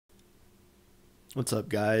What's up,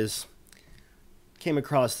 guys? Came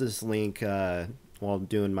across this link while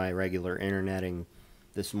doing my regular interneting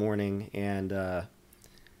this morning, and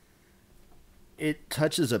it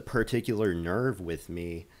touches a particular nerve with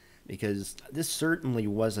me because this certainly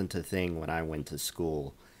wasn't a thing when I went to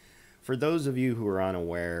school. For those of you who are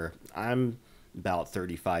unaware, I'm about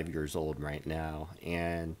 35 years old right now,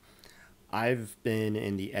 and I've been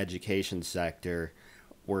in the education sector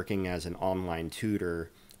working as an online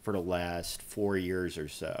tutor for the last 4 years or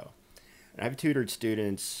so. And I've tutored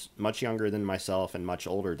students much younger than myself and much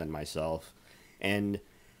older than myself. And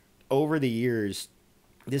over the years,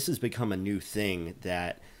 this has become a new thing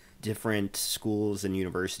that different schools and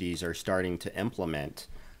universities are starting to implement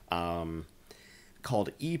um, called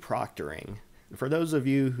eProctoring. For those of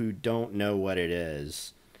you who don't know what it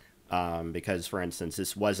is, because for instance,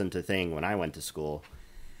 this wasn't a thing when I went to school,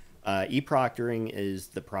 eProctoring is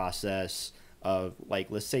the process of,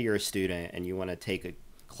 like, let's say you're a student and you want to take a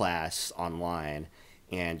class online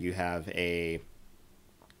and you have a,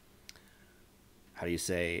 how do you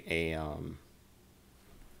say,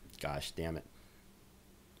 gosh damn it,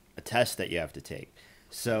 a test that you have to take.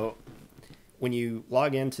 So when you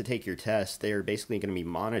log in to take your test, they're basically going to be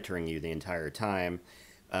monitoring you the entire time.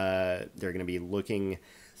 They're going to be looking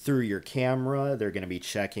through your camera. They're going to be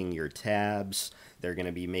checking your tabs. They're going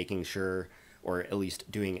to be making sure, or at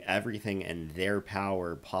least doing everything in their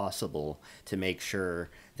power possible to make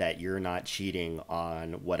sure that you're not cheating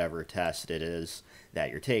on whatever test it is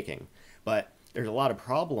that you're taking. But there's a lot of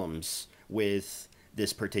problems with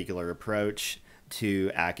this particular approach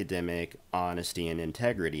to academic honesty and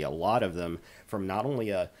integrity. A lot of them from not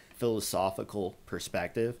only a philosophical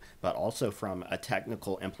perspective, but also from a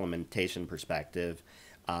technical implementation perspective,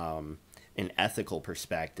 an ethical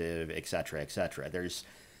perspective, etc., etc. There's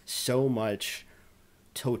so much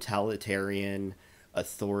totalitarian,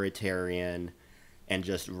 authoritarian, and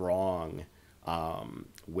just wrong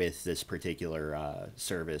with this particular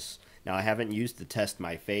service. Now, I haven't used the test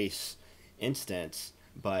my face instance,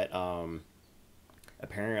 but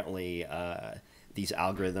apparently these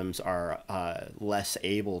algorithms are less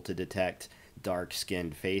able to detect dark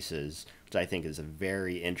skinned faces, which I think is a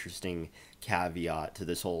very interesting caveat to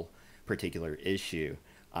this whole particular issue.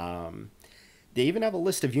 They even have a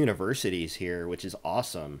list of universities here, which is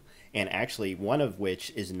awesome. And actually, one of which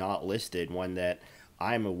is not listed, one that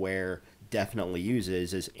I'm aware definitely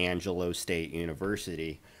uses, is Angelo State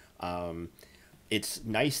University. It's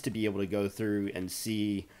nice to be able to go through and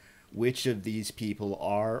see which of these people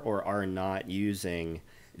are or are not using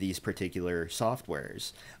these particular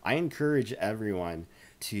softwares. I encourage everyone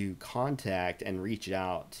to contact and reach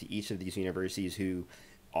out to each of these universities who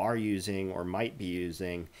are using or might be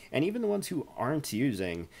using, and even the ones who aren't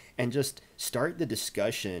using, and just start the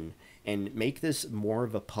discussion and make this more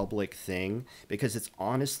of a public thing, because it's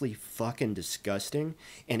honestly fucking disgusting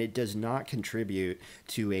and it does not contribute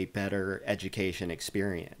to a better education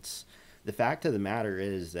experience. The fact of the matter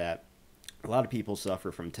is that a lot of people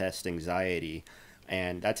suffer from test anxiety,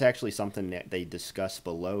 and that's actually something that they discuss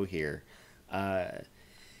below here. Uh,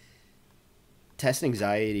 Test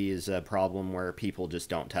anxiety is a problem where people just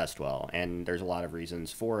don't test well, and there's a lot of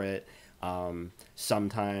reasons for it.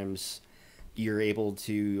 Sometimes you're able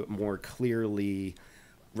to more clearly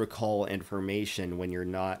recall information when you're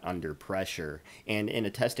not under pressure, and in a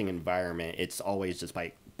testing environment, it's always just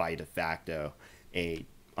by de facto a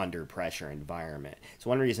under pressure environment. It's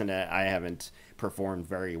one reason that I haven't performed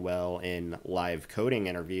very well in live coding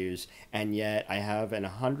interviews, and yet I have an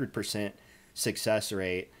 100% success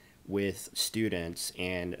rate with students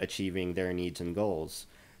and achieving their needs and goals.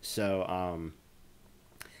 So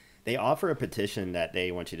they offer a petition that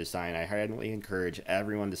they want you to sign. I highly encourage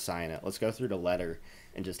everyone to sign it. Let's go through the letter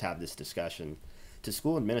and just have this discussion. To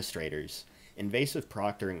school administrators, invasive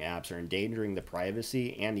proctoring apps are endangering the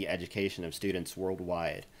privacy and the education of students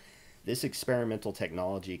worldwide. This experimental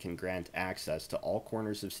technology can grant access to all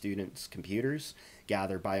corners of students' computers,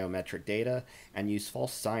 gather biometric data, and use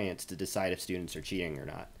false science to decide if students are cheating or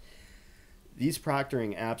not. These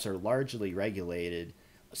proctoring apps are largely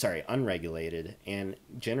unregulated, and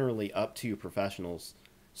generally up to professors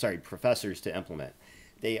to implement.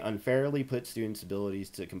 They unfairly put students' abilities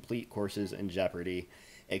to complete courses in jeopardy,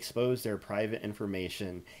 expose their private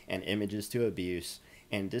information and images to abuse,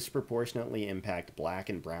 and disproportionately impact black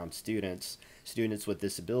and brown students, students with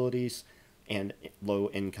disabilities, and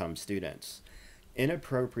low-income students.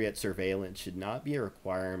 Inappropriate surveillance should not be a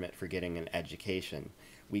requirement for getting an education.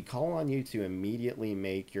 We call on you to immediately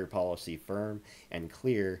make your policy firm and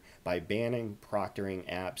clear by banning proctoring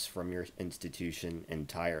apps from your institution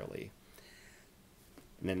entirely.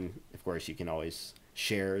 And then, of course, you can always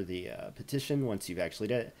share the petition once you've actually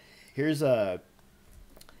did it. Here's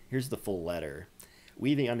here's the full letter.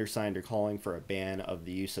 We, the undersigned, are calling for a ban of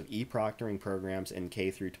the use of eProctoring programs in K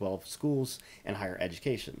through 12 schools and higher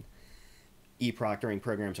education. eProctoring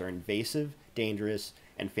programs are invasive, dangerous,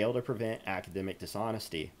 and fail to prevent academic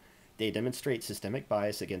dishonesty. They demonstrate systemic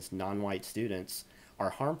bias against non-white students, are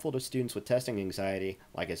harmful to students with testing anxiety,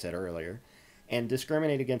 like I said earlier, and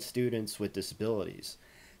discriminate against students with disabilities.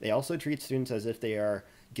 They also treat students as if they are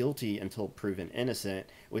guilty until proven innocent,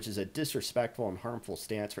 which is a disrespectful and harmful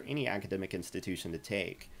stance for any academic institution to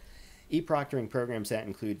take. eProctoring programs that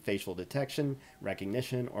include facial detection,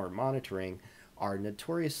 recognition, or monitoring are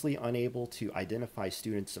notoriously unable to identify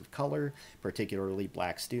students of color, particularly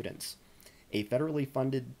black students. A federally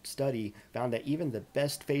funded study found that even the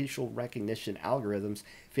best facial recognition algorithms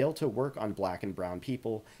fail to work on black and brown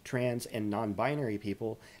people, trans and non-binary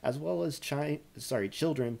people, as well as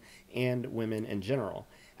children and women in general.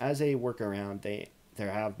 As a workaround,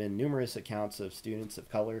 there have been numerous accounts of students of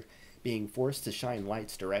color being forced to shine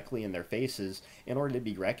lights directly in their faces in order to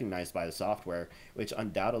be recognized by the software, which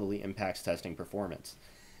undoubtedly impacts testing performance.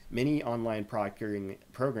 Many online proctoring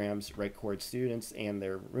programs record students and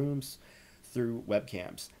their rooms through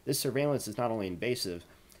webcams. This surveillance is not only invasive,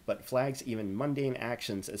 but flags even mundane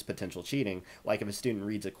actions as potential cheating, like if a student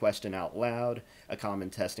reads a question out loud, a common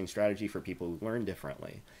testing strategy for people who learn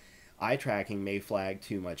differently. Eye tracking may flag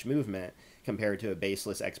too much movement compared to a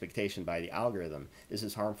baseless expectation by the algorithm. This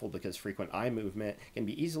is harmful because frequent eye movement can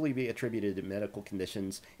easily be attributed to medical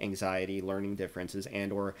conditions, anxiety, learning differences,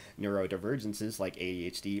 and or neurodivergences like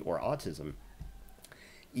ADHD or autism.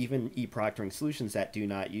 Even eProctoring solutions that do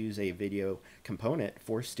not use a video component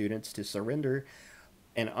force students to surrender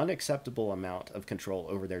an unacceptable amount of control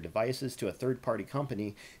over their devices to a third-party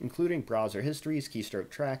company, including browser histories, keystroke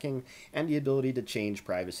tracking, and the ability to change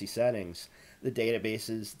privacy settings. The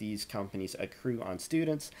databases these companies accrue on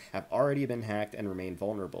students have already been hacked and remain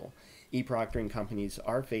vulnerable. eProctoring companies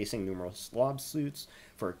are facing numerous lawsuits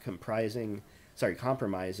for compromising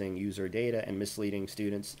user data and misleading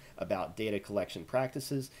students about data collection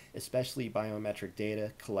practices, especially biometric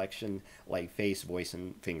data collection like face, voice,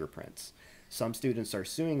 and fingerprints. Some students are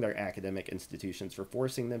suing their academic institutions for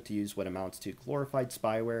forcing them to use what amounts to glorified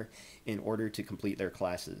spyware in order to complete their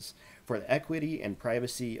classes. For the equity and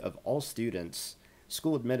privacy of all students,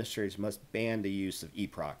 school administrators must ban the use of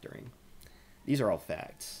eProctoring. These are all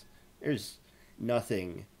facts. There's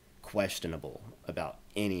nothing questionable about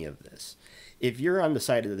any of this. If you're on the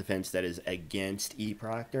side of the fence that is against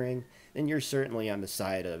eProctoring, then you're certainly on the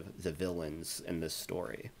side of the villains in this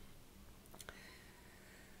story.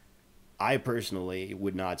 I personally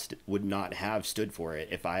would not have stood for it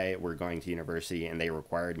if I were going to university and they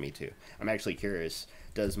required me to. I'm actually curious,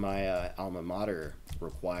 does my alma mater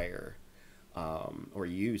require or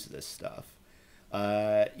use this stuff?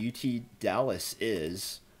 UT Dallas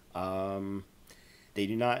is. They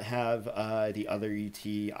do not have the other UT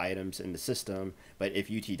items in the system, but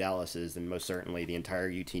if UT Dallas is, then most certainly the entire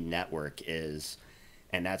UT network is,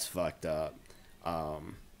 and that's fucked up.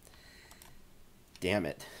 Damn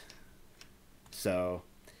it. So,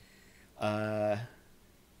 there's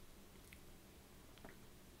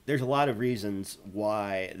a lot of reasons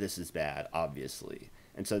why this is bad, obviously.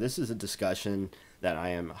 And so this is a discussion that I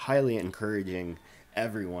am highly encouraging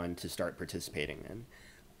everyone to start participating in.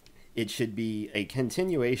 It should be a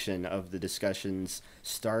continuation of the discussions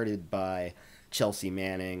started by Chelsea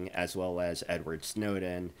Manning as well as Edward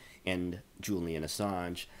Snowden and Julian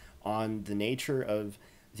Assange on the nature of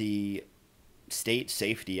the state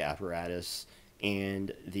safety apparatus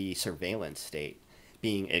and the surveillance state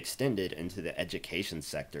being extended into the education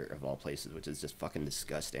sector of all places, which is just fucking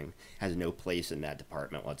disgusting. Has no place in that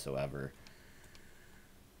department whatsoever.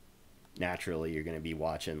 Naturally, you're going to be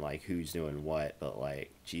watching, like, who's doing what, but, like,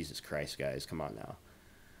 Jesus Christ, guys, come on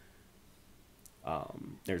now.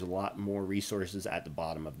 There's a lot more resources at the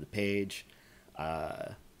bottom of the page.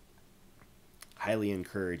 Highly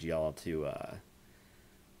encourage y'all to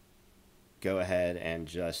go ahead and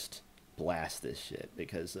just blast this shit,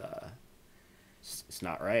 because it's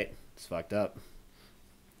not right. It's fucked up.